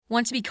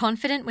Want to be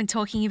confident when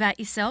talking about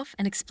yourself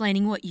and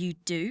explaining what you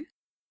do?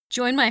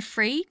 Join my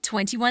free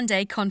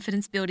 21-day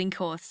confidence building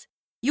course.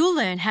 You'll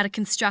learn how to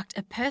construct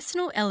a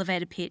personal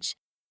elevator pitch,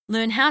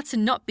 learn how to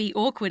not be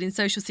awkward in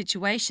social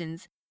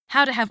situations,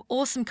 how to have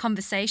awesome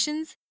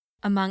conversations,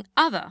 among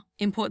other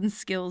important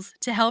skills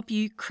to help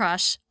you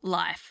crush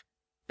life.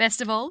 Best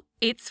of all,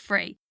 it's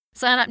free.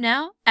 Sign up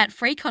now at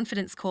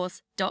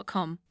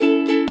freeconfidencecourse.com.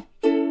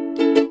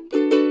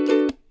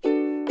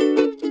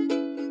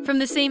 From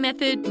the C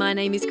Method, my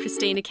name is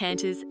Christina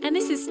Canters, and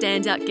this is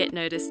Stand Out, Get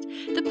Noticed,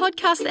 the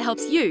podcast that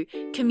helps you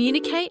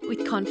communicate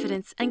with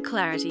confidence and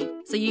clarity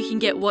so you can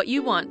get what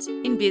you want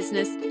in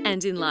business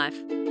and in life.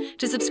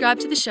 To subscribe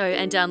to the show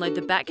and download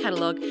the back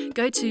catalogue,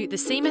 go to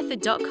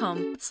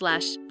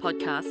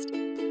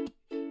thecmethod.com/podcast.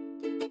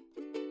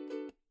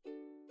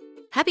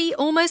 Happy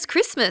almost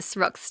Christmas,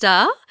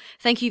 Rockstar!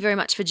 Thank you very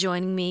much for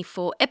joining me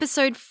for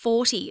episode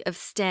 40 of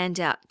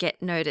Stand Out,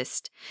 Get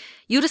Noticed.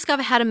 You'll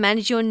discover how to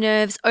manage your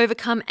nerves,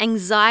 overcome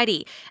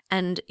anxiety,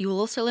 and you'll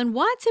also learn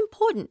why it's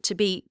important to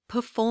be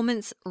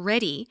performance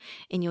ready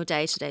in your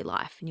day-to-day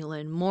life. And you'll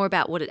learn more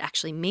about what it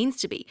actually means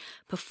to be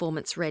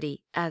performance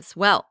ready as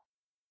well.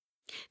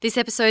 This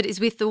episode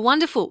is with the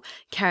wonderful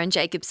Karen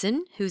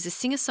Jacobson, who is a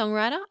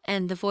singer-songwriter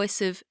and the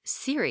voice of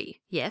Siri.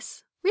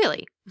 Yes,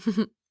 really.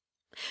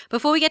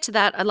 Before we get to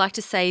that, I'd like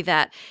to say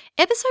that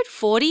episode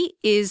 40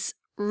 is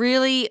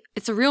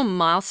it's a real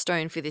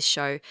milestone for this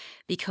show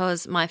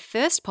because my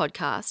first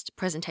podcast,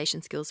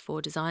 Presentation Skills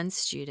for Design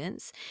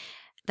Students,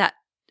 that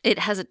it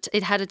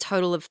had a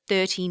total of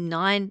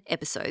 39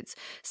 episodes.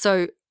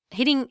 So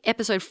hitting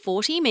episode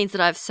 40 means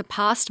that I've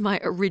surpassed my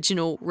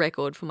original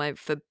record for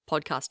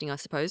podcasting, I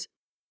suppose.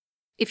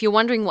 If you're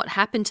wondering what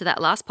happened to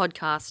that last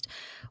podcast,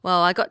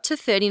 well, I got to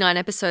 39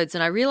 episodes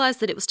and I realized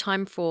that it was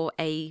time for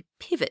a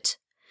pivot.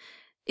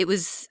 It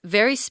was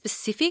very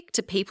specific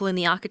to people in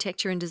the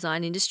architecture and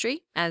design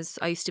industry, as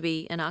I used to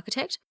be an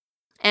architect.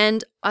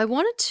 And I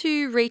wanted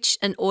to reach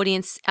an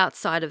audience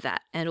outside of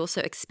that and also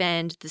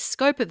expand the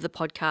scope of the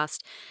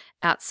podcast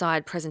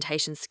outside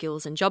presentation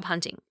skills and job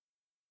hunting.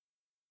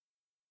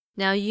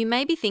 Now, you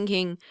may be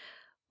thinking,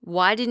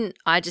 why didn't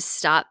I just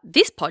start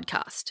this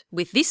podcast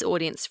with this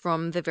audience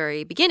from the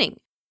very beginning?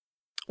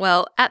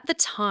 Well, at the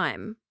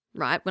time,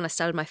 right, when I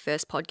started my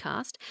first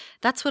podcast,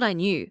 that's what I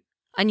knew.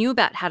 I knew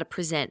about how to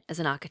present as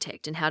an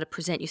architect and how to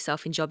present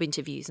yourself in job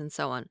interviews and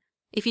so on.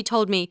 If you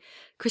told me,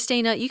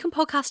 Christina, you can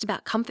podcast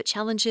about comfort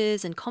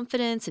challenges and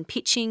confidence and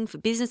pitching for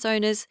business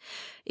owners,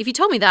 if you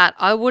told me that,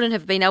 I wouldn't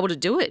have been able to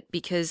do it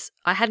because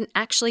I hadn't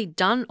actually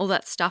done all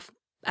that stuff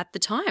at the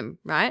time,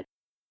 right?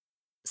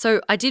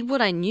 So I did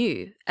what I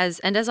knew as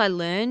I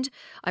learned,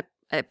 I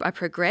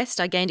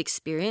progressed, I gained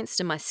experience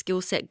and my skill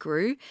set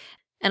grew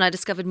and I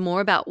discovered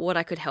more about what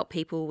I could help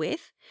people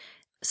with.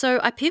 So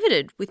I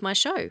pivoted with my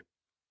show.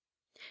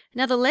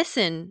 Now, the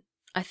lesson,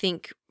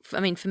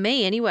 for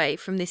me anyway,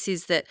 from this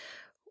is that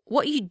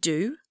what you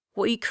do,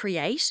 what you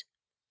create,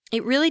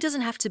 it really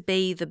doesn't have to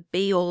be the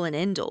be-all and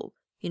end-all,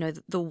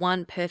 the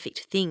one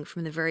perfect thing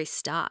from the very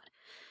start.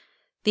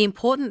 The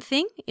important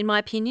thing, in my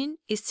opinion,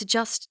 is to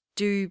just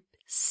do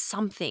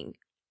something,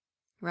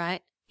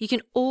 right? You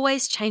can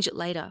always change it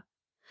later,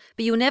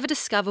 but you'll never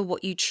discover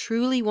what you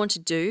truly want to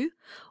do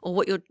or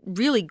what you're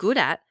really good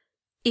at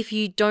if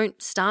you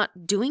don't start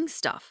doing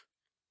stuff.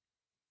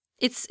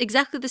 It's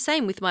exactly the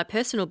same with my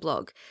personal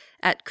blog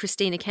at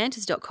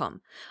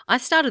christinacanters.com. I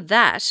started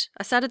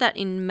that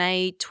in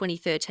May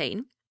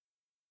 2013,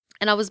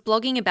 and I was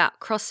blogging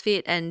about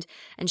CrossFit and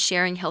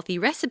sharing healthy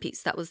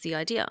recipes. That was the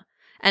idea.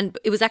 And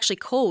it was actually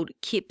called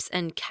Kips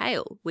and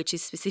Kale, which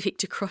is specific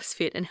to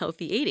CrossFit and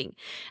healthy eating.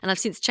 And I've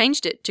since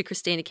changed it to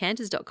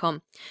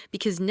christinacanters.com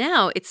because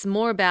now it's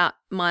more about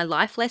my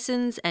life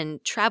lessons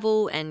and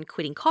travel and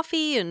quitting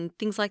coffee and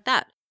things like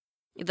that.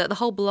 The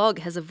whole blog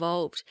has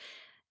evolved.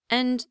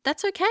 And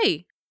that's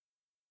okay.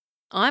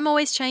 I'm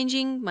always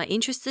changing, my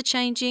interests are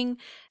changing,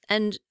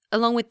 and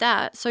along with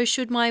that, so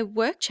should my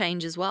work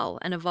change as well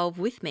and evolve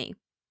with me.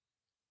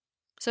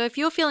 So if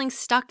you're feeling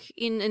stuck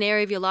in an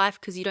area of your life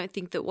because you don't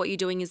think that what you're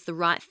doing is the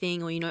right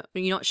thing or you're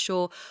not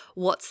sure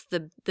what's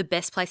the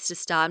best place to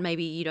start,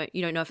 maybe you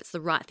don't know if it's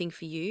the right thing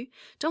for you,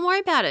 don't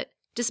worry about it.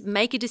 Just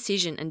make a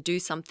decision and do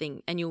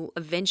something and you'll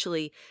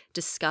eventually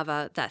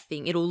discover that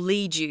thing. It'll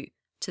lead you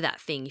to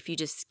that thing if you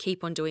just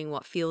keep on doing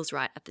what feels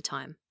right at the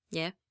time.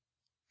 Yeah?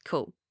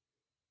 Cool.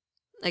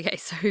 Okay,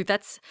 so I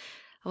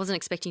wasn't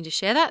expecting to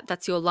share that.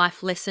 That's your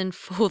life lesson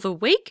for the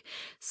week.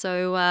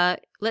 So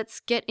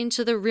let's get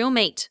into the real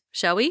meat,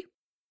 shall we?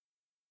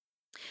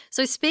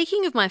 So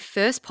speaking of my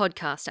first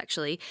podcast,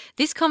 actually,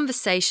 this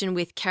conversation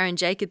with Karen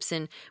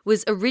Jacobson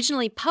was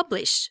originally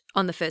published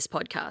on the first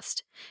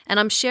podcast. And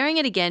I'm sharing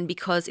it again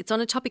because it's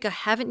on a topic I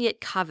haven't yet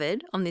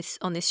covered on this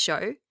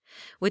show.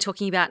 We're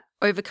talking about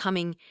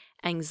overcoming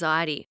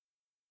anxiety.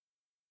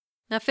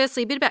 Now,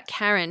 firstly, a bit about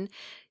Karen.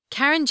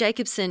 Karen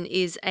Jacobson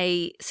is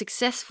a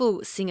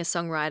successful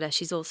singer-songwriter.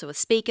 She's also a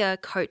speaker,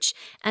 coach,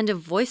 and a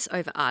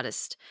voiceover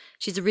artist.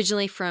 She's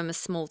originally from a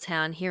small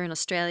town here in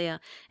Australia,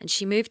 and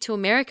she moved to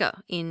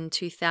America in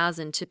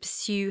 2000 to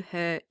pursue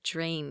her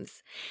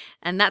dreams.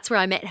 And that's where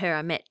I met her.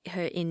 I met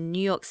her in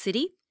New York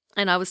City,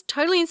 and I was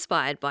totally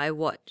inspired by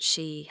what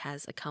she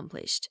has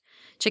accomplished.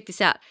 Check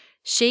this out.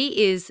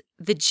 She is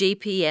the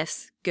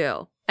GPS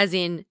girl, as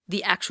in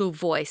the actual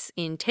voice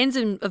in tens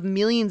of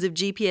millions of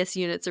GPS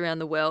units around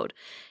the world,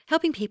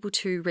 helping people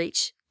to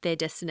reach their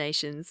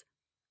destinations.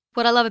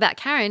 What I love about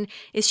Karen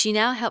is she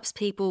now helps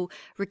people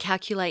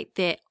recalculate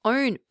their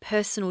own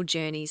personal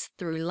journeys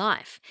through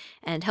life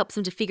and helps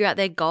them to figure out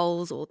their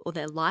goals or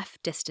their life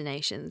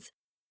destinations.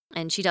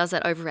 And she does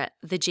that over at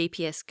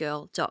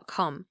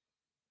thegpsgirl.com.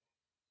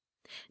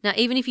 Now,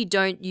 even if you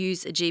don't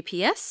use a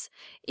GPS,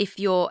 if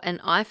you're an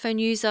iPhone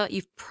user,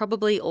 you've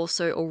probably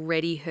also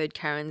already heard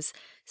Karen's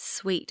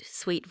sweet,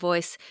 sweet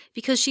voice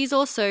because she's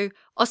also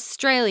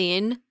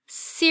Australian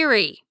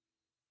Siri.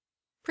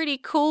 Pretty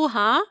cool,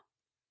 huh?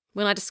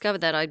 When I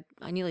discovered that, I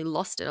nearly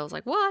lost it. I was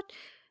like, what?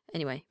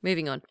 Anyway,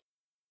 moving on.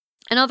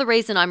 Another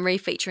reason I'm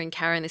refeaturing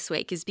Karen this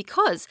week is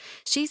because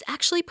she's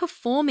actually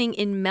performing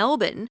in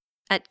Melbourne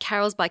at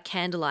Carols by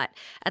Candlelight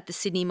at the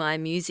Sydney Myer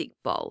Music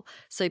Bowl.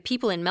 So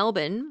people in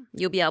Melbourne,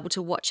 you'll be able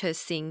to watch her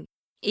sing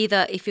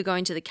either if you're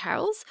going to the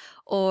Carols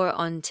or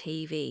on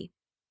TV.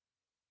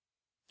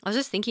 I was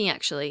just thinking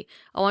actually,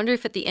 I wonder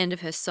if at the end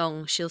of her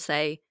song she'll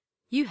say,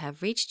 "You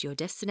have reached your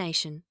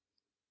destination."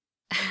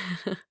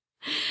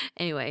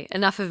 Anyway,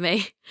 enough of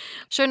me.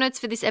 Show notes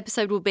for this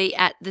episode will be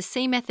at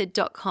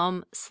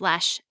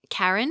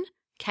thecmethod.com/Karen,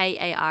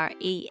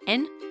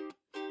 Karen.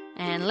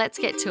 And let's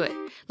get to it.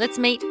 Let's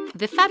meet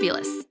the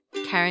fabulous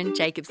Karen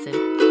Jacobson.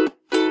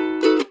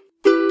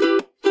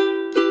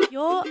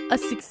 You're a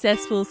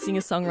successful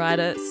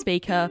singer-songwriter,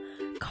 speaker,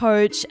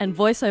 coach, and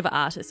voiceover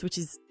artist, which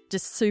is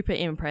just super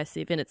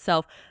impressive in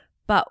itself.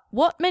 But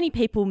what many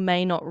people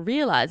may not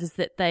realize is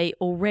that they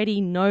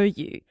already know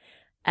you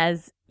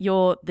as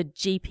you're the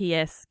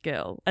GPS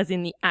girl, as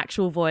in the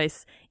actual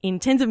voice in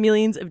tens of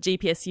millions of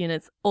GPS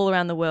units all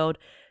around the world,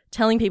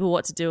 telling people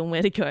what to do and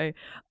where to go.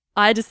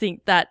 I just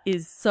think that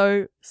is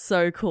so,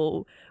 so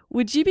cool.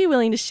 Would you be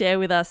willing to share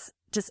with us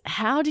just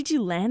how did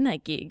you land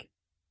that gig?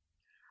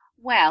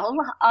 Well,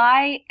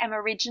 I am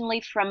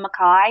originally from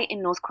Mackay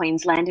in North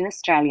Queensland in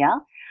Australia.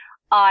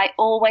 I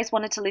always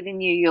wanted to live in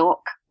New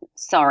York.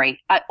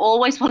 I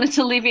always wanted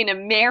to live in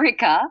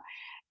America.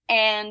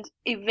 And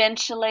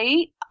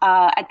eventually,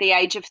 at the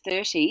age of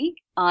 30,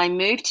 I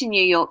moved to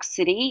New York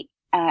City,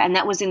 and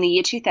that was in the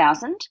year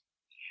 2000.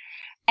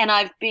 And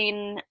I've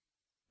been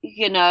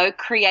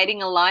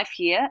creating a life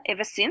here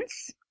ever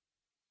since.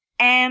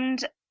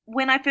 And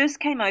when I first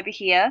came over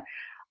here,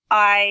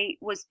 I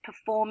was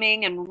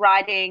performing and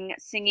writing,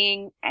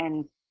 singing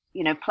and,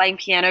 playing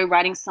piano,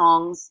 writing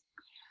songs.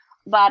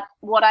 But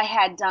what I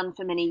had done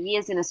for many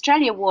years in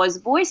Australia was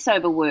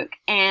voiceover work.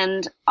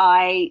 And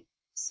I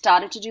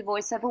started to do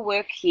voiceover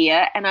work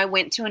here, and I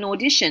went to an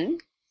audition,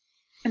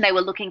 and they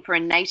were looking for a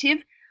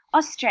native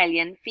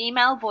Australian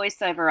female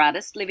voiceover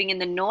artist living in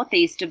the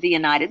northeast of the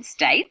United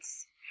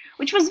States,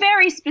 which was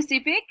very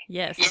specific.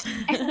 Yes.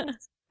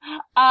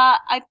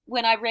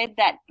 When I read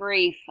that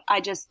brief,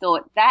 I just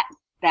thought that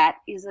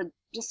is a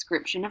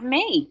description of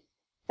me.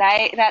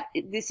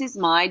 This is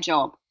my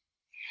job.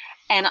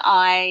 And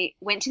I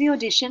went to the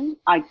audition,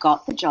 I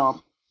got the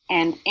job,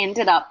 and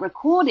ended up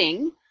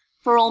recording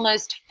for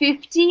almost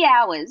 50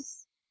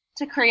 hours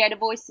to create a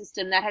voice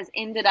system that has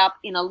ended up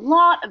in a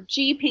lot of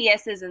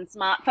GPSs and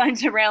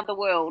smartphones around the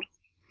world.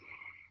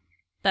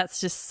 That's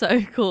just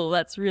so cool.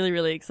 That's really,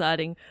 really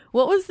exciting.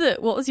 What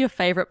was your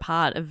favorite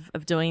part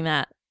of doing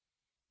that?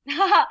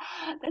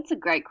 That's a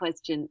great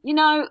question.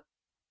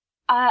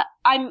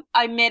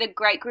 I met a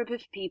great group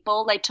of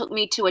people. They took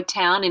me to a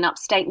town in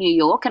upstate New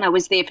York, and I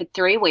was there for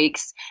 3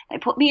 weeks. They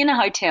put me in a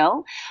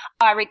hotel.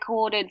 I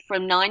recorded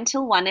from 9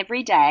 till 1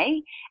 every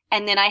day,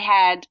 and then I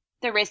had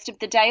the rest of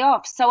the day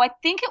off. So I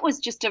think it was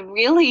just a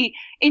really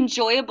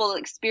enjoyable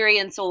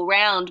experience all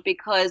round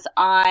because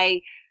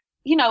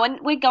and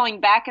we're going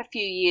back a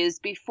few years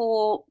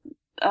before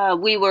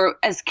we were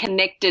as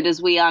connected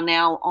as we are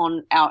now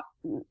on our,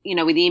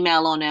 with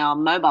email on our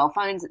mobile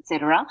phones,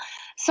 etc.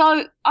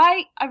 So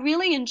I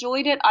really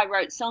enjoyed it. I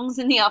wrote songs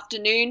in the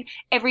afternoon.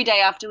 Every day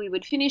after we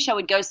would finish, I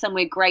would go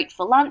somewhere great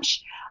for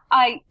lunch.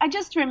 I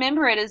just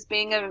remember it as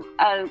being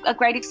a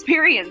great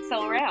experience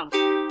all around.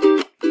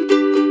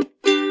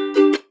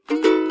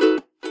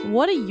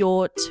 What are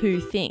your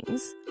 2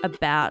 things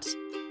about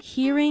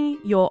hearing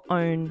your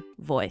own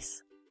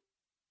voice?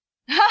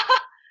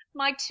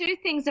 My 2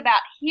 things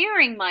about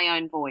hearing my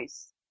own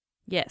voice.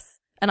 Yes.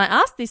 And I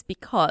ask this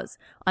because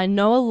I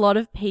know a lot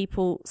of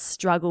people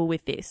struggle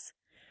with this.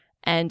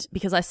 And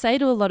because I say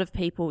to a lot of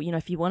people,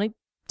 if you want to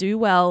do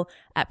well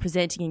at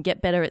presenting and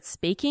get better at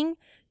speaking,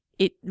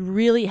 it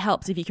really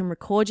helps if you can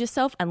record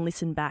yourself and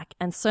listen back.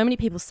 And so many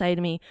people say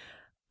to me,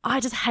 I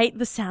just hate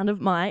the sound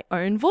of my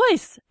own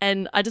voice.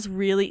 And it's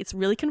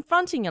really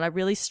confronting, and I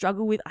really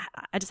struggle with,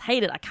 I just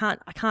hate it. I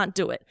can't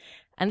do it.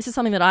 And this is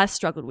something that I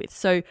struggled with.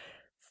 So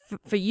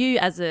for you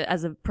as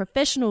a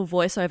professional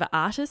voiceover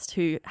artist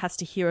who has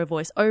to hear a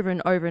voice over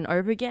and over and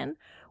over again,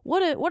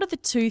 what are the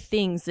two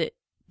things that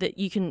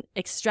you can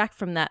extract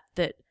from that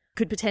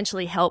could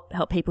potentially help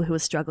people who are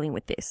struggling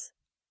with this?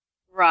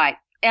 Right.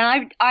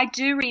 And I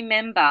do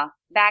remember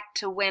back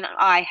to when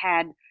I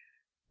had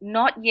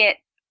not yet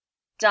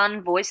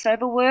done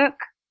voiceover work,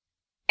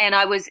 and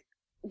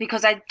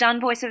because I'd done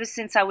voiceover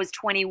since I was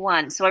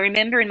 21. So I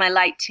remember in my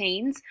late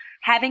teens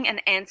having an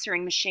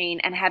answering machine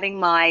and having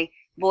my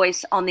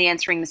voice on the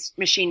answering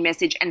machine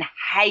message and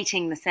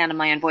hating the sound of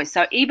my own voice.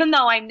 So even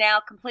though I'm now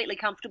completely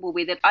comfortable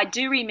with it, I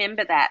do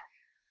remember that.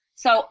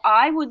 So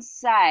I would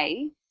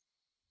say,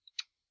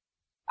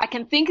 I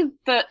can think of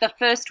the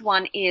first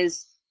one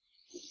is,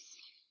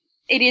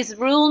 it is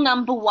rule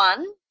number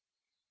 1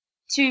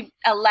 to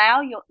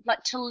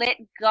to let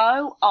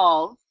go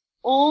of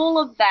all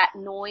of that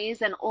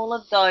noise and all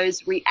of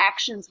those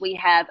reactions we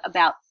have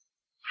about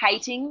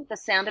hating the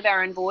sound of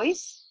our own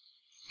voice.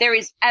 There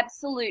is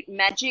absolute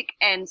magic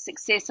and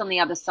success on the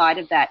other side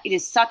of that. It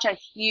is such a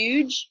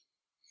huge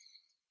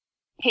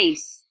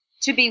piece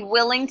to be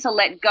willing to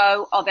let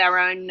go of our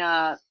own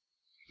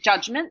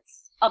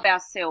judgments of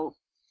ourselves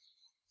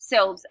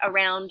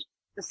around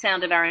the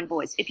sound of our own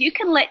voice. If you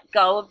can let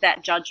go of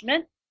that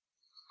judgment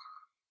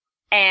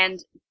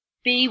and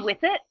be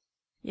with it,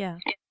 yeah,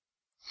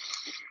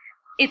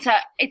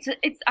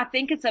 I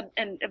think it's a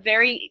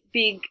very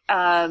big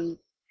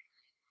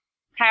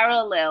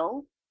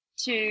parallel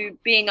to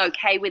being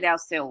okay with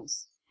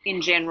ourselves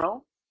in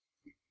general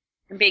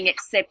and being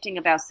accepting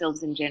of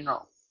ourselves in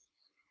general.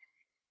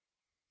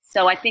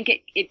 So I think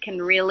it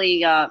can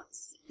really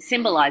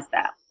symbolize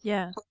that.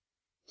 Yeah.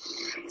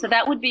 So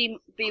that would be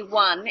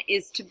one,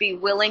 is to be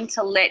willing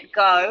to let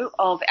go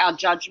of our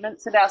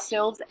judgments of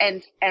ourselves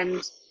and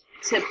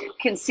to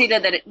consider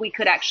that we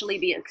could actually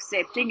be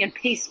accepting and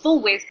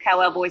peaceful with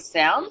how our voice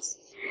sounds,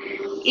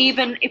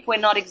 even if we're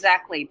not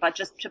exactly, but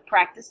just to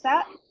practice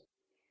that.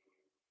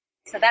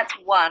 So that's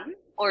one,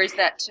 or is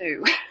that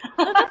two?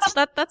 No,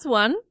 that's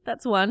one.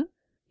 That's one.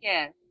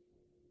 Yeah.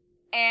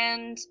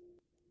 And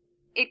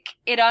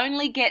it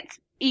only gets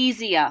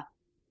easier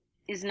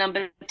is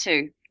number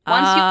 2.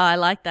 I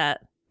like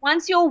that.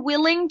 Once you're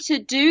willing to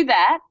do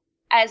that,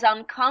 as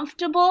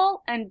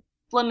uncomfortable and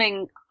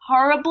blooming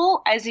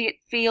horrible as it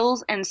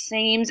feels and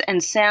seems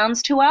and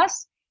sounds to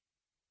us,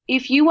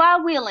 if you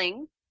are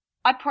willing,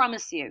 I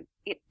promise you,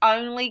 it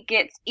only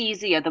gets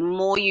easier the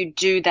more you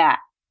do that,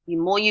 the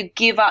more you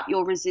give up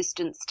your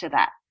resistance to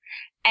that.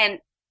 And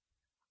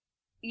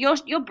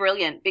you're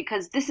brilliant,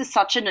 because this is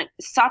such an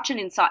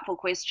insightful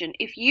question.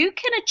 If you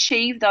can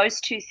achieve those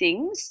two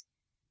things,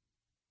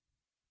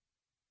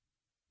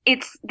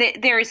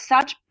 there is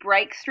such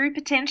breakthrough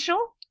potential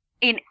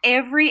in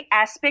every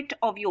aspect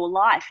of your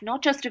life,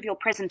 not just of your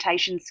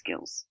presentation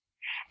skills.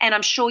 And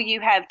I'm sure you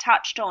have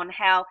touched on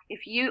how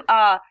if you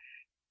are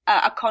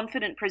a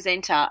confident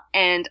presenter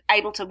and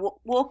able to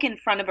walk in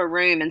front of a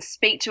room and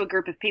speak to a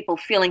group of people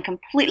feeling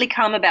completely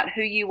calm about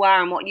who you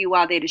are and what you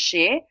are there to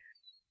share,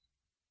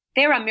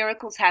 there are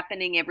miracles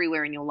happening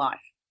everywhere in your life,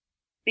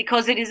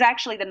 because it is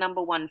actually the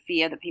number one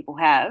fear that people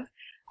have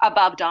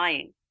above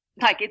dying.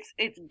 Like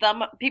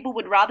people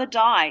would rather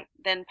die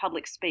than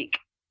public speak.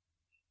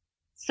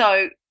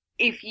 So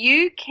if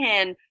you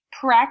can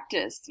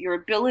practice your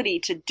ability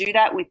to do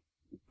that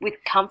with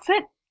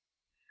comfort,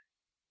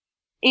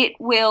 it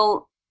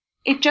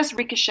just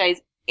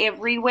ricochets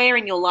everywhere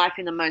in your life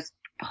in the most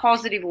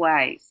positive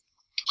ways.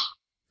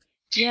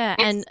 Yeah,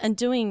 and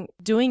doing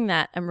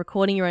that and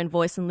recording your own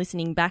voice and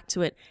listening back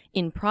to it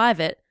in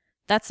private,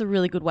 that's a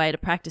really good way to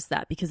practice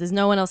that, because there's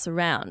no one else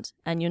around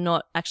and you're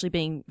not actually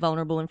being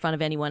vulnerable in front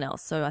of anyone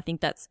else. So I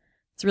think it's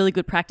really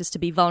good practice to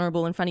be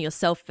vulnerable in front of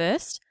yourself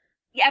first.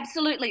 Yeah,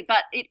 absolutely,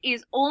 but it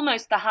is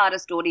almost the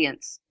hardest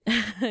audience.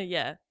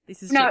 Yeah,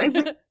 this is true.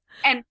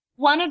 And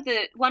one of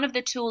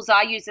the tools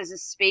I use as a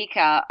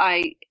speaker,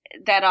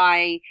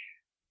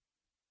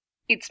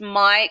 it's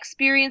my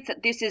experience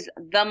that this is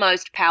the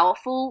most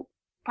powerful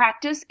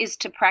practice, is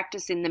to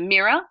practice in the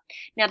mirror.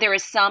 Now, there are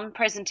some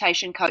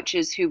presentation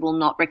coaches who will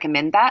not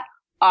recommend that.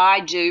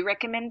 I do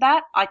recommend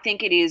that. I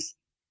think it is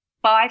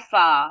by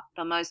far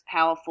the most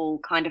powerful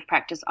kind of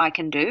practice I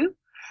can do,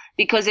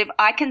 because if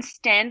I can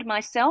stand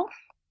myself,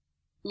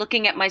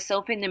 looking at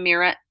myself in the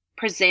mirror,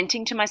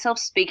 presenting to myself,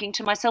 speaking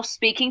to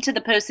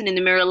the person in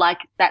the mirror like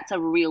that's a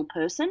real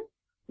person,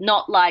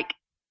 not like,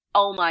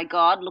 oh my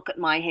God, look at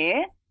my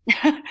hair,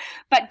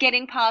 but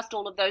getting past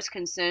all of those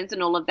concerns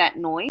and all of that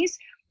noise,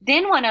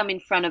 then when I'm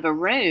in front of a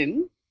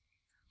room,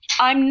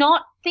 I'm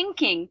not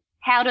thinking,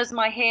 how does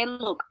my hair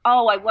look?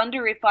 Oh, I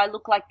wonder if I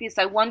look like this.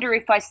 I wonder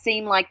if I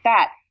seem like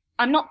that.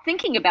 I'm not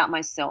thinking about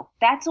myself.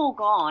 That's all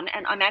gone,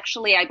 and I'm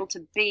actually able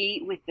to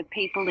be with the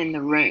people in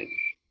the room.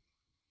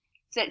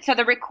 So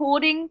the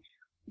recording,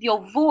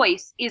 your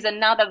voice is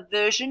another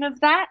version of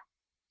that,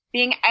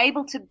 being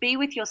able to be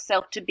with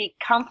yourself, to be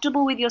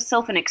comfortable with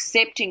yourself and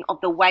accepting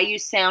of the way you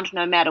sound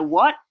no matter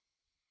what,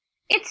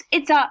 it's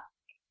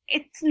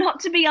not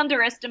to be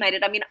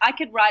underestimated. I mean, I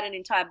could write an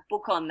entire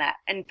book on that.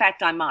 In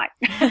fact, I might.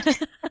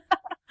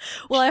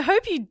 Well, I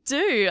hope you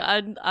do.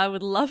 I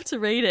would love to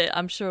read it.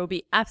 I'm sure it'll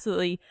be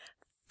absolutely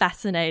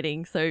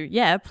fascinating. So,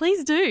 yeah,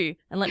 please do.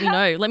 And let me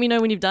know. Let me know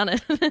when you've done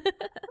it.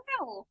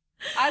 Well,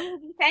 I will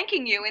be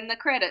thanking you in the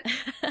credits.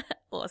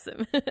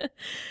 Awesome.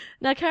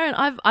 Now, Karen,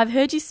 I've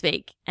heard you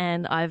speak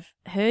and I've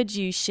heard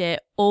you share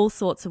all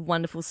sorts of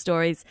wonderful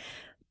stories.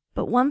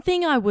 But one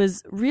thing I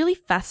was really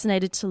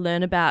fascinated to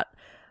learn about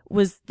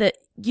was that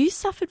you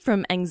suffered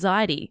from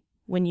anxiety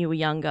when you were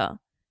younger.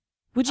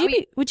 Would you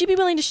be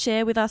willing to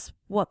share with us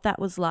what that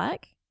was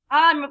like?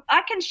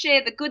 I can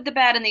share the good, the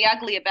bad, and the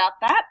ugly about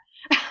that.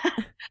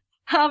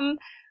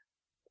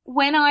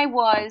 When I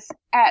was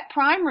at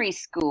primary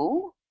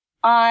school,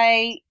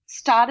 I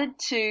started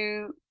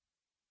to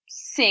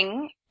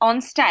sing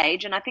on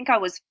stage, and I think I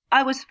was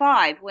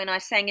 5 when I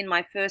sang in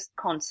my first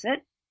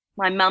concert.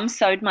 My mum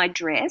sewed my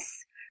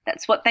dress.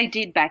 That's what they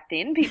did back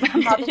then.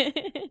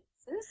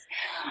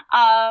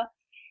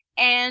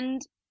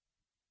 And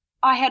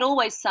I had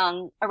always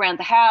sung around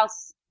the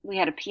house. We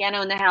had a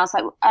piano in the house.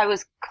 I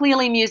was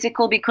clearly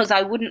musical because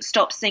I wouldn't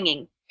stop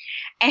singing.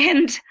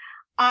 And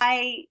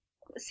I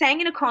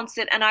sang in a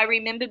concert, and I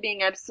remember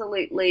being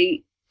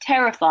absolutely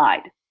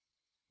terrified.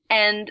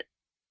 And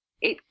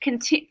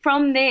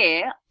from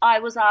there, I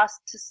was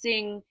asked to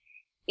sing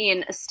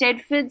in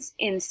Eisteddfods,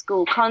 in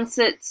school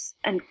concerts,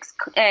 and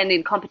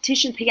in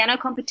competition, piano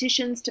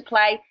competitions to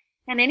play.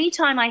 And any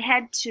time I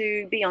had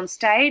to be on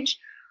stage,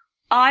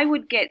 I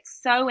would get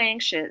so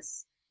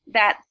anxious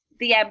that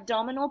the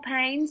abdominal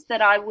pains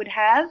that I would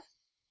have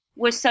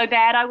were so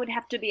bad I would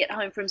have to be at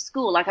home from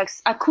school. Like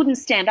I couldn't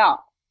stand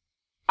up.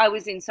 I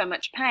was in so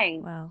much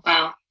pain.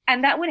 Wow.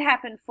 And that would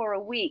happen for a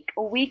week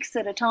or weeks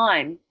at a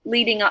time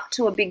leading up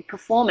to a big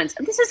performance.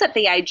 And this is at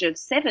the age of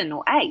 7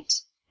 or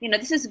 8. You know,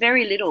 this is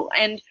very little.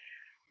 And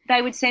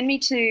they would send me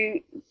to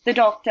the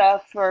doctor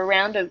for a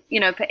round of,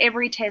 for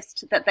every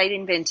test that they'd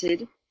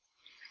invented.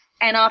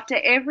 And after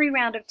every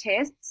round of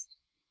tests,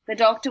 the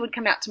doctor would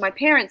come out to my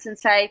parents and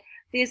say,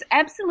 "There's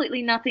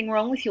absolutely nothing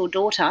wrong with your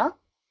daughter.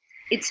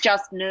 It's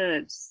just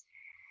nerves."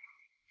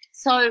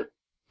 So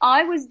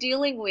I was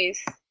dealing with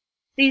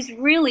these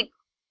really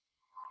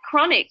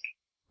chronic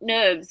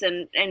nerves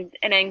and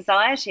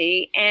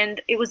anxiety,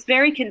 and it was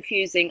very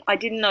confusing. I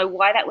didn't know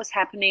why that was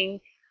happening.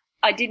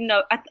 I didn't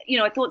know,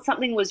 I thought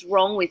something was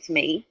wrong with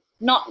me,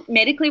 not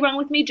medically wrong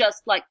with me,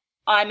 just like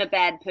I'm a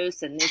bad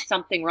person. There's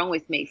something wrong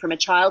with me from a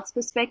child's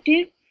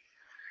perspective.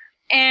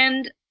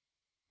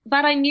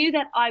 But I knew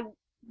that I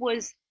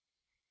was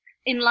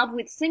in love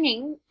with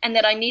singing and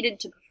that I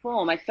needed to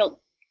perform. I felt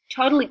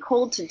totally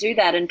called to do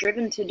that and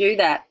driven to do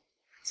that.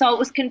 So it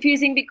was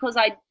confusing because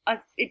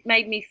it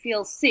made me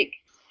feel sick,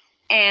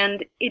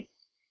 and it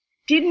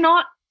did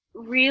not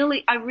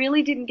really, I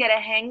really didn't get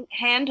a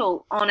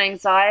handle on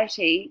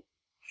anxiety,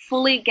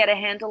 fully get a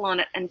handle on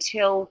it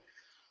until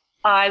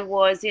I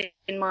was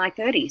in my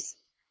 30s.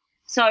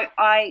 So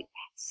I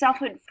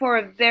suffered for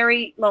a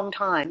very long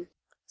time.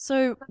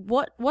 So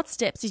what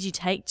steps did you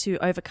take to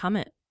overcome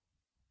it?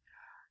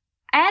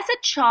 As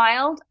a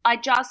child, I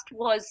just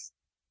was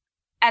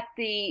at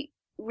the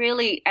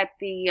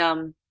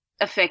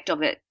effect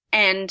of it,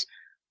 and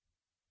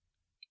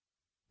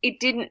it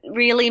didn't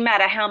really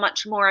matter how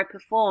much more I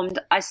performed.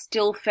 I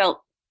still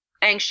felt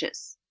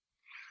anxious,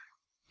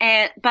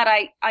 but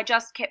I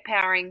just kept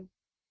powering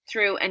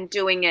through and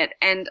doing it.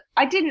 And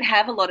I didn't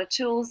have a lot of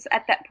tools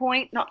at that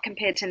point, not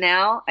compared to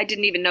now. I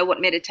didn't even know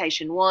what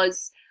meditation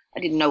was. I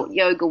didn't know what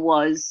yoga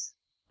was.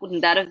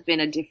 Wouldn't that have been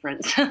a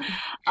difference?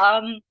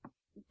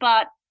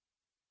 But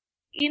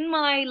in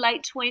my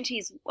late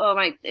 20s,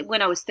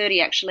 when I was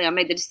 30, actually, I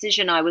made the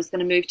decision I was going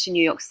to move to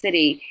New York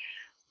City.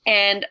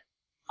 And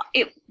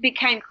it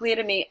became clear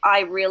to me,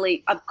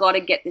 I've got to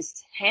get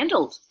this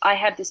handled. I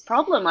have this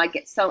problem. I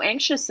get so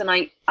anxious, and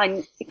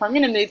if I'm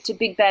going to move to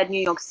big bad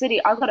New York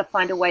City, I've got to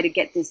find a way to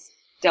get this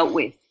dealt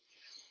with.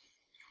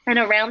 And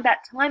around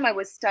that time, I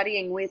was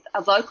studying with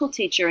a vocal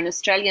teacher, an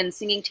Australian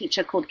singing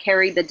teacher called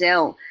Kerry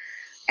Bedell.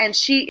 And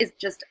she is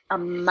just a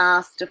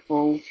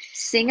masterful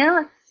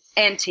singer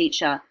and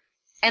teacher.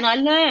 And I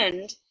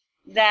learned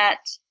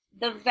that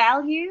the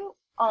value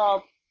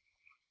of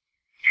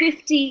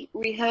 50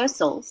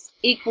 rehearsals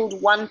equaled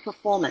 1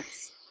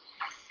 performance.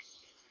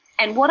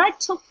 And what I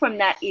took from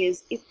that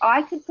is, if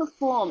I could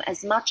perform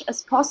as much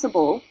as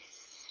possible,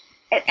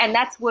 and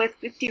that's worth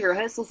 50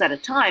 rehearsals at a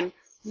time,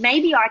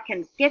 maybe I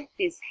can get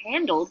this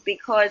handled,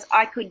 because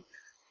I could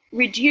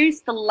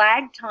reduce the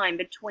lag time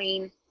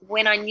between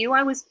when I knew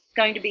I was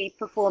going to be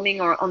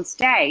performing or on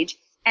stage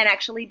and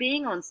actually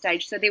being on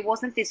stage. So there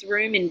wasn't this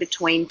room in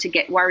between to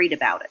get worried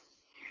about it.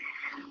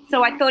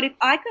 So I thought, if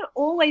I could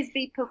always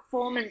be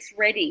performance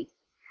ready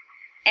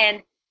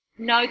and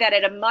know that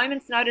at a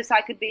moment's notice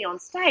I could be on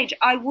stage,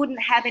 I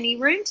wouldn't have any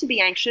room to be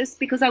anxious,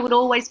 because I would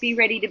always be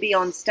ready to be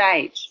on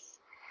stage.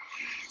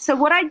 So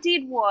what I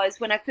did was,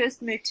 when I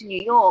first moved to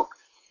New York,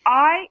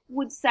 I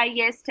would say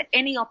yes to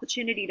any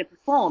opportunity to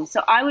perform.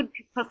 So I would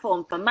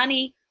perform for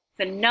money,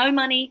 for no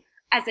money,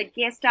 as a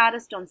guest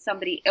artist on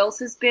somebody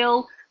else's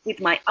bill, with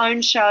my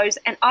own shows.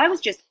 And I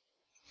was just,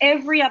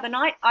 every other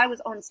night I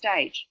was on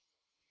stage.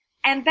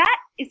 And that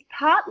is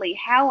partly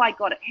how I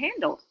got it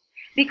handled,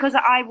 because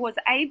I was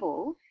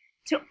able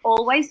to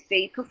always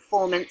be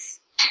performance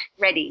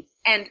ready.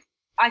 And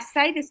I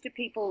say this to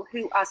people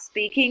who are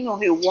speaking or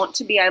who want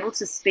to be able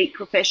to speak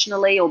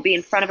professionally or be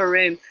in front of a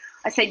room.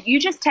 I said, you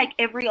just take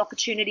every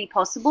opportunity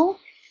possible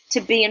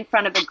to be in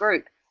front of a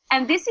group.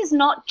 And this is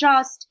not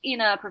just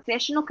in a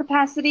professional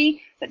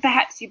capacity, but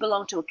perhaps you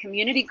belong to a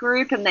community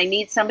group and they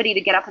need somebody to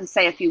get up and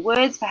say a few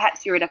words.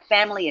 Perhaps you're at a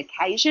family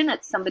occasion,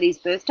 it's somebody's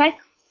birthday.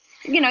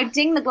 You know,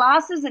 ding the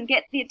glasses and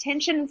get the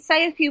attention and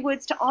say a few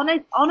words to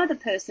honor the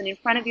person in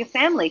front of your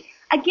family.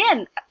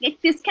 Again,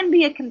 this can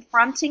be a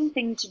confronting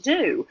thing to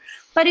do,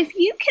 but if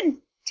you can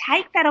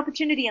take that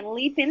opportunity and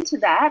leap into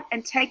that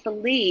and take the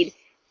lead,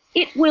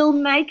 it will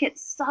make it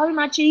so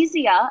much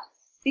easier,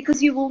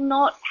 because you will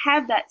not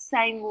have that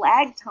same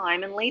lag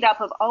time and lead up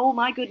of, oh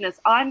my goodness,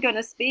 I'm going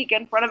to speak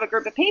in front of a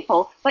group of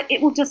people, but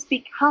it will just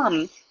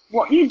become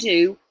what you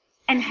do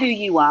and who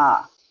you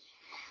are.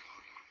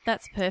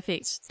 That's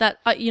perfect. That,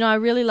 I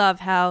really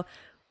love how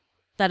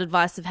that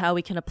advice of how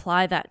we can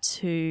apply that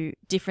to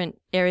different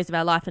areas of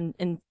our life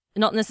and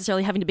not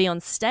necessarily having to be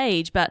on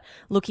stage, but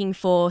looking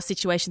for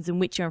situations in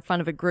which you're in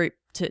front of a group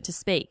to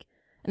speak.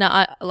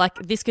 Now,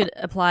 this could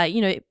apply,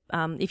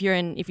 if you're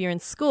in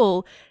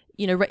school,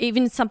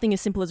 even something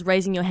as simple as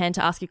raising your hand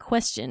to ask a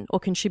question or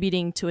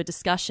contributing to a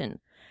discussion.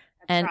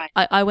 That's and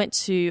right. I went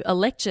to a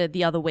lecture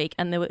the other week,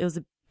 and it was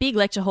a big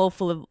lecture hall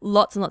full of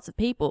lots and lots of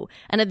people.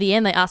 And at the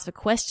end, they asked for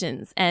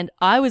questions. And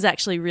I was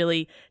actually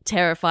really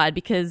terrified,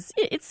 because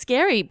it's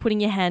scary putting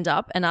your hand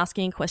up and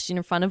asking a question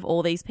in front of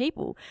all these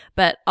people.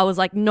 But I was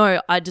like,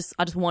 no, I just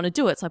want to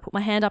do it. So I put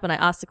my hand up and I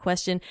asked a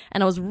question,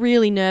 and I was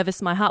really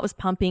nervous. My heart was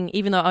pumping,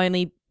 even though I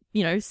only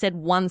said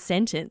one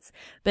sentence.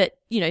 But,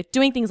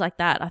 doing things like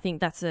that, I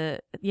think that's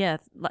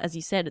as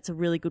you said, it's a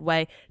really good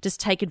way. Just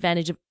take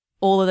advantage of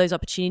all of those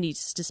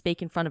opportunities to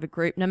speak in front of a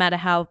group, no matter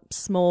how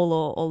small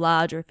or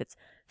large, or if it's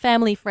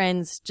family,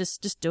 friends,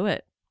 just do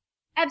it.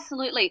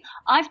 Absolutely.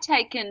 I've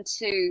taken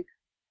to,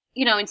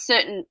 in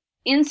certain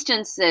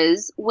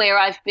instances where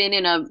I've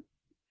been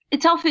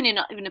it's often in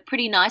a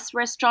pretty nice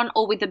restaurant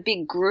or with a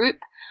big group,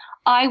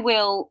 I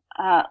will,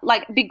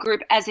 like a big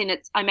group as in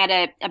I'm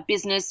at a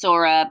business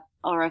or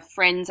a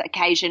friend's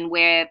occasion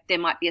where there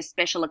might be a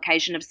special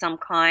occasion of some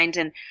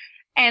kind.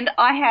 And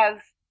I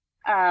have,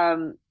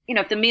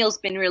 if the meal's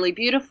been really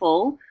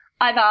beautiful,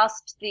 I've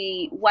asked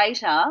the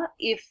waiter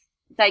if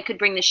they could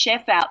bring the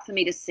chef out for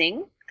me to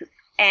sing,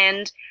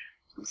 and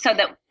so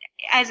that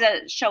as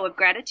a show of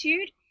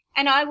gratitude,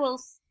 and I will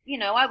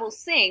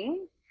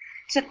sing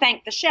to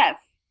thank the chef.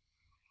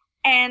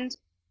 And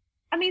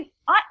I mean,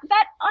 I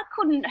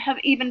couldn't have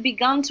even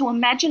begun to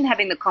imagine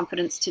having the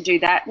confidence to do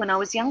that when I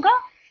was younger.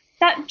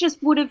 That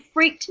just would have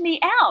freaked me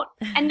out.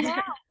 And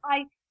now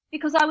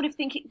because I would have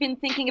been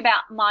thinking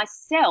about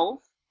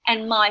myself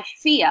and my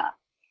fear.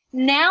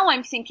 Now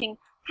I'm thinking,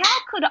 how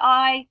could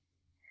I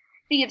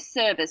be of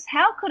service?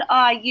 How could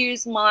I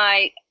use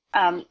my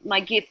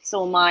gifts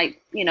or my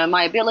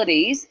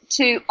abilities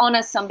to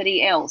honor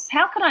somebody else?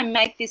 How could I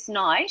make this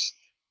night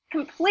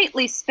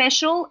completely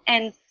special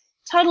and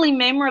totally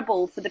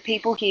memorable for the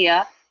people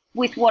here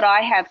with what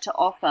I have to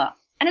offer?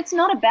 And it's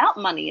not about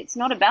money. It's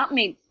not about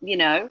me,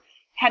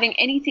 having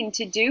anything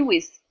to do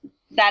with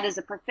that as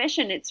a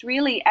profession. It's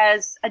really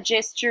as a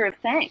gesture of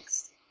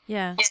thanks.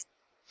 Yeah.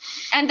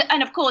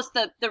 And of course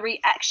the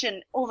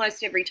reaction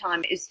almost every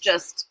time is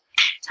just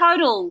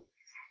total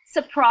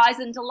surprise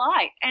and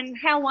delight, and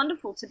how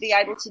wonderful to be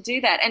able to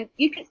do that. And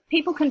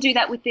people can do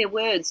that with their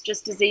words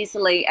just as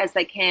easily as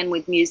they can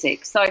with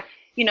music. So,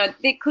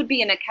 there could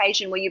be an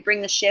occasion where you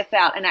bring the chef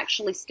out and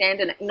actually stand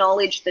and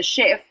acknowledge the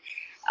chef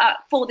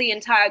for the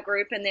entire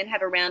group, and then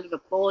have a round of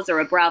applause or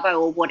a bravo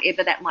or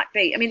whatever that might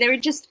be. I mean, there are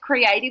just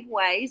creative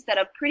ways that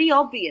are pretty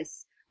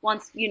obvious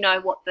once you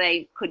know what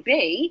they could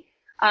be,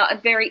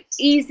 very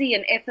easy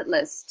and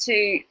effortless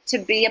to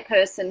be a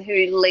person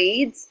who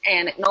leads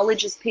and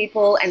acknowledges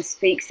people and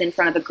speaks in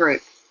front of a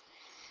group.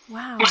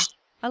 Wow.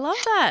 I love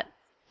that.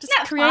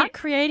 Just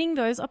creating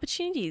those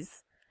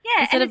opportunities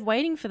instead of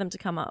waiting for them to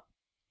come up.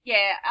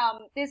 Yeah.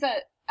 There's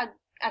a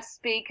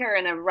speaker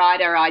and a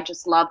writer I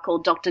just love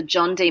called Dr.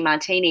 John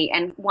Demartini,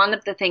 and one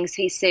of the things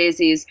he says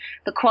is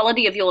the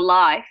quality of your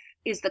life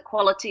is the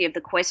quality of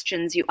the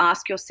questions you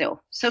ask yourself.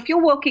 So if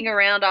you're walking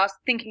around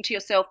thinking to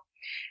yourself,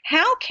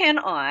 how can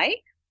I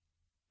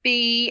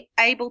be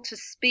able to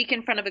speak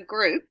in front of a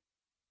group?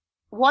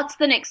 What's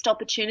the next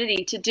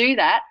opportunity to do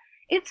that?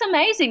 It's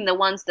amazing the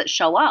ones that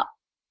show up.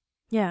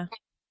 Yeah.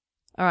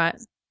 All right.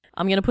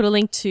 I'm going to put a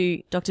link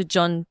to Dr.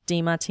 John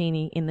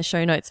Demartini in the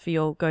show notes for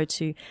you all go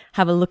to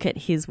have a look at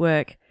his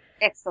work.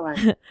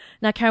 Excellent.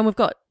 Now, Karen, we've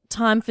got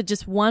time for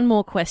just one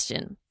more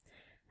question.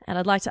 And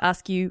I'd like to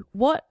ask you,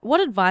 what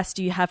advice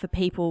do you have for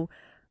people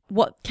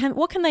what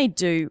can they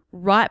do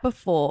right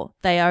before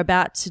they are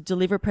about to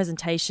deliver a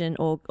presentation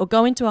or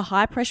go into a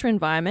high pressure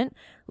environment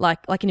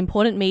like an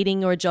important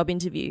meeting or a job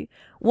interview?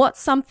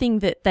 What's something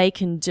that they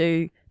can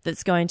do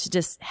that's going to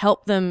just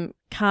help them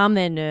calm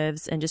their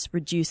nerves and just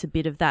reduce a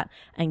bit of that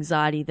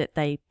anxiety that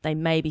they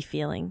may be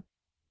feeling?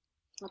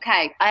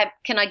 Okay,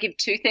 can I give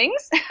 2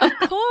 things? Of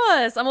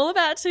course, I'm all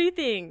about 2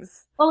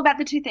 things. All about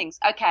the 2 things.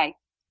 Okay.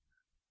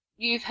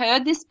 You've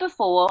heard this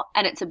before,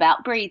 and it's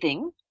about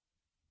breathing.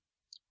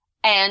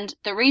 And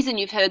the reason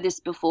you've heard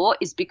this before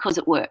is because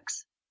it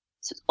works.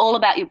 So it's all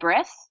about your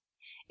breath.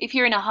 If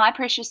you're in a high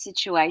pressure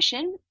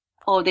situation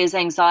or there's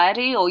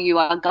anxiety or you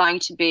are going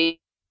to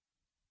be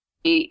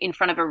in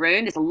front of a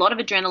room, there's a lot of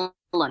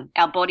adrenaline.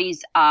 Our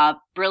bodies are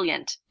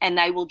brilliant and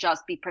they will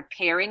just be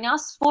preparing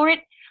us for it.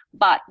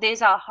 But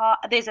there's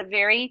a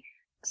very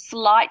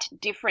slight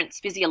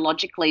difference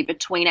physiologically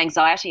between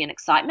anxiety and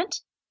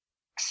excitement.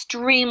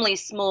 Extremely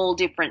small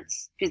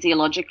difference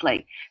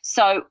physiologically.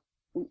 So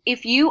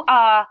if you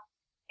are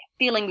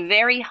feeling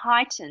very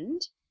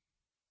heightened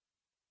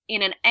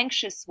in an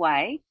anxious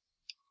way,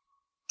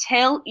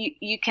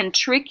 you can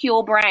trick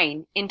your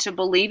brain into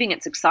believing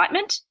it's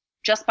excitement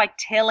just by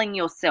telling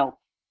yourself,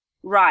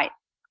 right,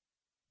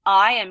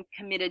 I am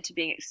committed to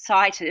being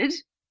excited,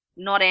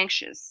 not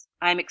anxious.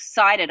 I'm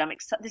excited.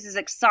 This is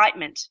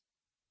excitement.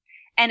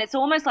 And it's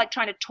almost like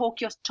trying to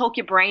talk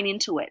your brain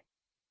into it.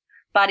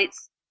 But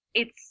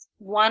it's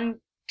one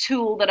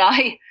tool that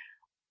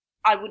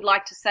I would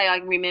like to say I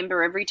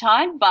remember every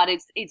time, but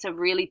it's a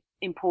really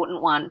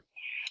important one.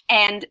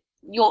 And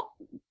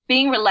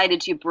being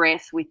related to your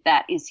breath with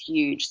that is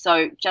huge.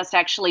 So just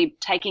actually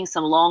taking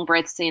some long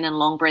breaths in and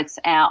long breaths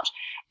out.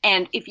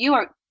 And if you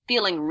are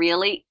feeling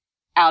really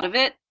out of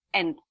it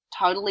and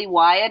totally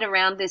wired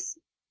around this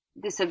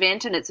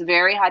event and it's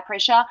very high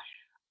pressure,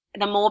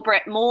 the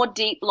more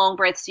deep, long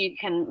breaths you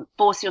can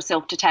force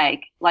yourself to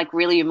take. Like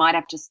really, you might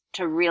have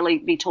to really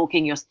be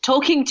talking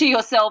to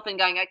yourself and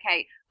going,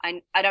 okay,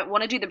 I don't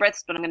want to do the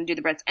breaths, but I'm going to do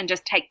the breaths, and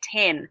just take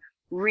 10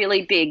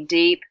 really big,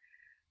 deep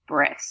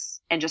breaths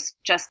and just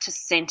to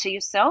center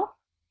yourself.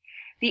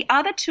 The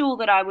other tool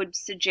that I would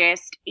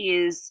suggest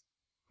is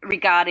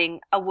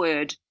regarding a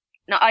word.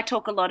 Now, I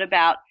talk a lot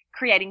about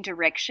creating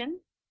direction.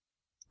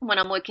 When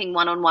I'm working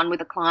one-on-one with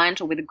a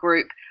client or with a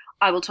group,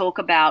 I will talk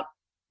about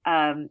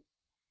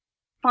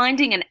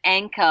finding an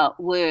anchor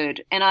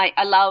word. And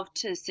I love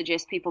to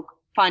suggest people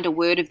find a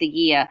word of the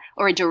year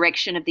or a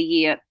direction of the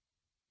year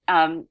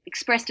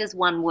expressed as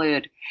one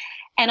word.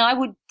 And I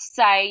would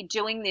say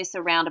doing this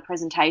around a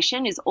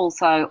presentation is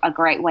also a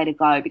great way to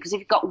go, because if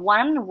you've got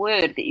one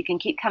word that you can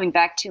keep coming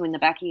back to in the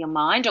back of your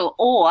mind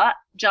or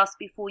just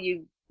before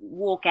you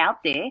walk out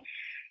there,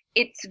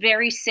 it's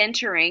very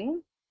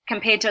centering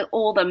compared to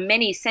all the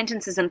many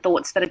sentences and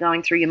thoughts that are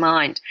going through your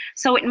mind.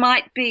 So it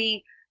might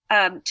be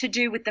to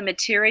do with the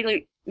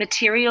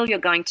material you're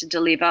going to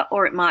deliver,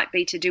 or it might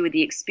be to do with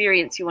the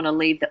experience you want to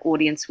leave the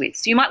audience with.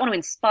 So you might want to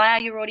inspire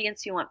your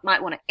audience,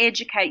 might want to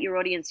educate your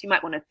audience, you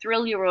might want to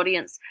thrill your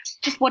audience,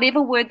 just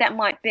whatever word that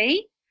might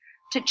be,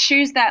 to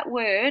choose that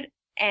word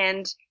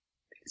and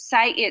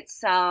say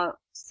it's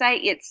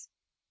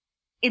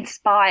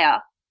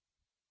inspire.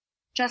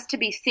 Just to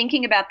be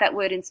thinking about that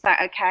word inspire.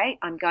 Okay,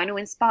 I'm going to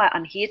inspire.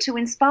 I'm here to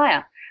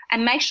inspire.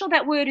 And make sure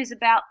that word is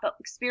about the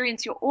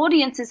experience your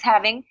audience is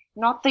having,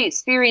 not the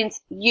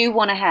experience you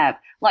want to have.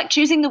 Like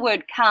choosing the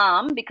word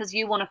calm because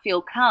you want to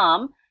feel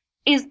calm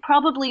is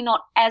probably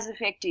not as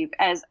effective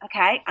as,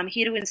 okay, I'm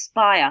here to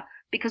inspire.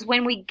 Because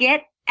when we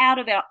get out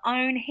of our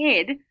own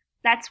head,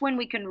 that's when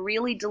we can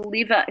really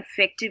deliver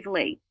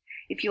effectively.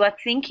 If you are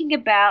thinking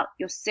about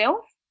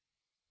yourself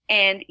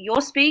and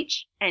your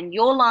speech and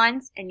your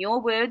lines and your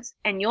words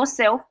and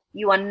yourself,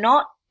 you are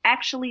not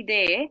actually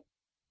there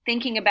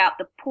thinking about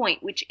the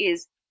point, which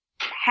is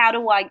how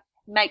do I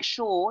make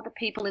sure the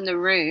people in the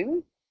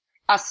room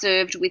are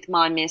served with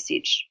my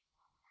message.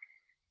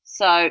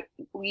 So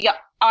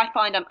I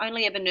find I'm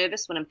only ever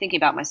nervous when I'm thinking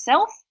about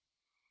myself.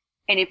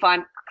 And if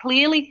I'm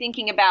clearly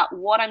thinking about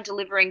what I'm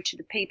delivering to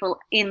the people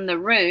in the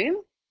room,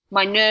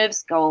 my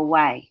nerves go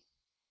away.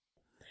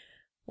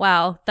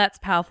 Wow, that's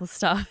powerful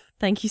stuff.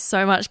 Thank you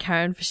so much,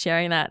 Karen, for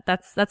sharing that.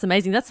 That's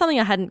amazing. That's something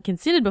I hadn't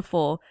considered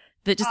before.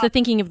 That just the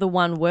thinking of the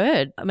one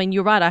word. I mean,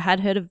 you're right. I had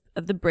heard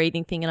of the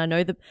breathing thing, and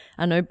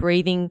I know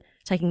breathing,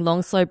 taking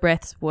long, slow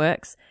breaths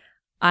works.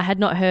 I had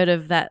not heard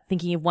of that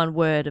thinking of one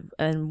word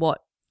and what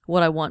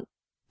I want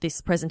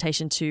this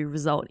presentation to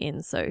result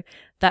in. So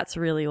that's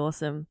really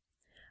awesome.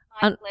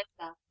 My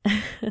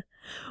pleasure.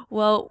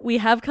 Well, we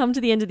have come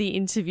to the end of the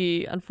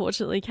interview,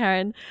 unfortunately,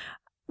 Karen.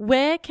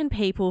 Where can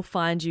people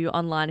find you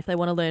online if they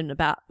want to learn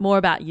more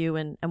about you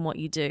and what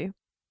you do?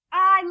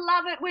 I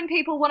love it when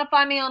people want to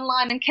find me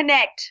online and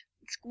connect.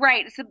 It's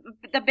great. It's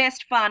the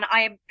best fun.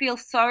 I feel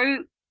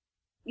so,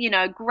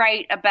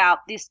 great about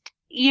this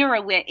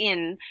era we're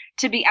in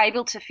to be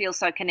able to feel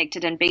so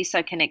connected and be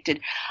so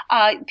connected.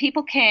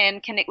 People can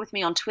connect with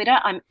me on Twitter.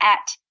 I'm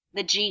at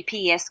the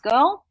GPS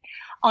Girl.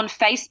 On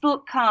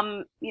Facebook,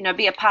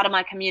 be a part of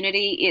my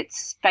community.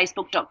 It's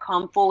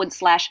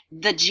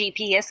facebook.com/the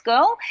GPS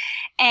girl,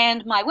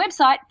 and my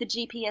website,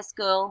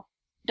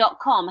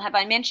 thegpsgirl.com. Have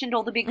I mentioned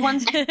all the big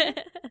ones? I think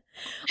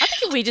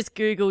if we just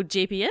Google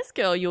GPS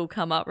girl, you'll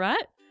come up,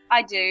 right?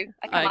 I do.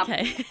 I come up.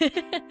 Okay.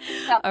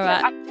 All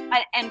right.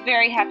 I am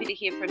very happy to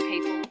hear from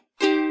people.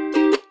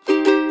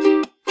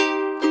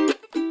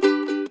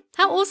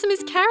 How awesome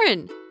is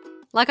Karen?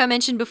 Like I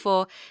mentioned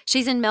before,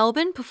 she's in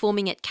Melbourne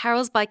performing at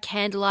Carols by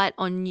Candlelight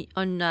on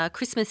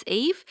Christmas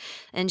Eve,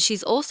 and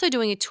she's also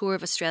doing a tour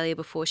of Australia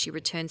before she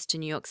returns to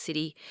New York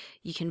City.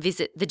 You can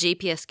visit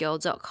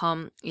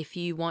thegpsgirl.com if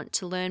you want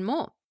to learn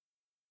more.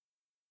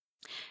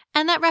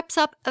 And that wraps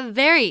up a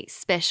very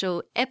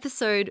special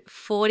episode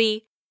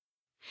 40.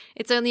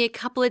 It's only a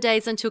couple of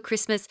days until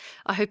Christmas.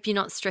 I hope you're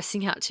not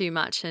stressing out too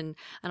much, and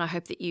I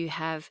hope that you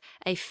have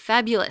a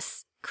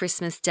fabulous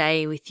Christmas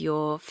day with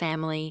your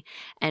family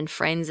and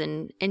friends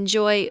and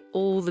enjoy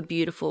all the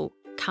beautiful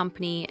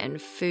company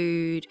and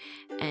food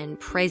and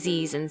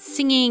prezzies and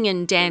singing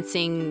and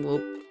dancing.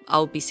 Well,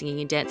 I'll be singing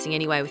and dancing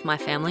anyway with my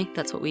family.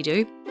 That's what we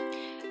do.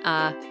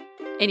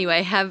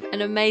 Anyway, have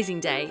an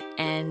amazing day,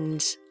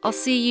 and I'll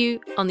see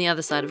you on the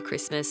other side of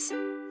Christmas,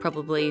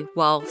 probably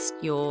whilst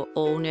you're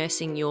all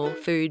nursing your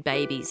food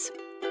babies.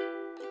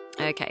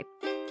 Okay.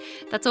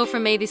 That's all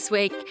from me this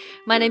week.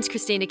 My name's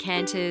Christina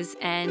Canters,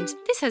 and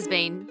this has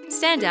been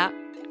Stand Out,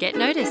 Get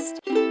Noticed.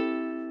 I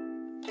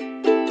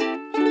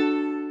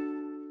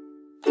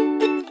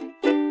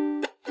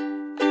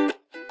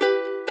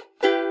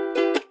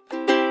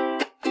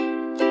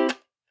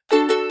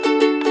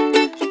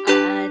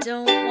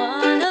don't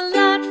want a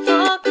lot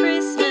for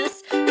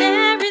Christmas.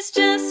 There is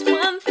just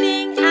one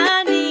thing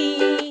I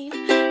need.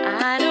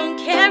 I don't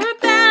care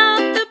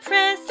about the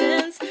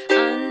presents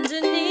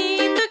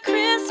underneath the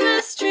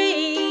Christmas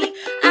tree.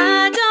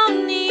 I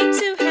don't need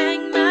to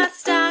hang my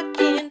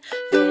stocking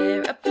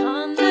there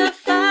upon the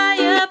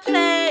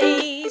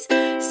fireplace.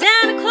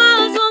 Santa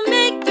Claus will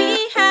make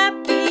me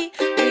happy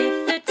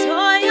with a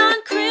toy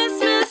on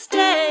Christmas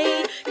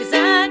Day. 'Cause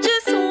I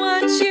just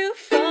want you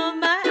for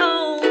my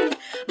own,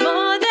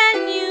 more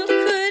than you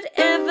could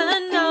ever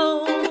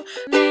know.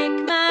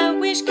 Make my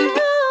wish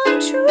come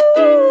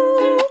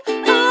true.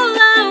 All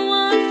I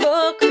want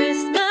for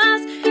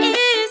Christmas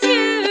is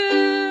you.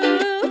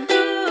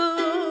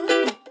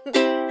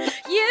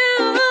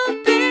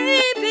 You,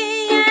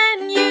 baby,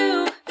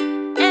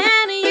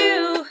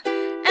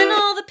 and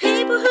all the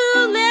people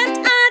who left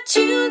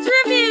iTunes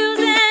reviews,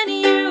 and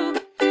you,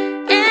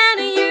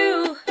 and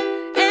you.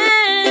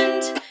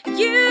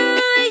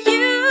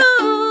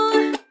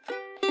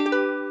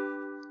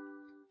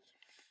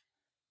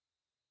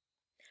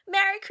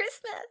 Merry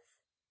Christmas!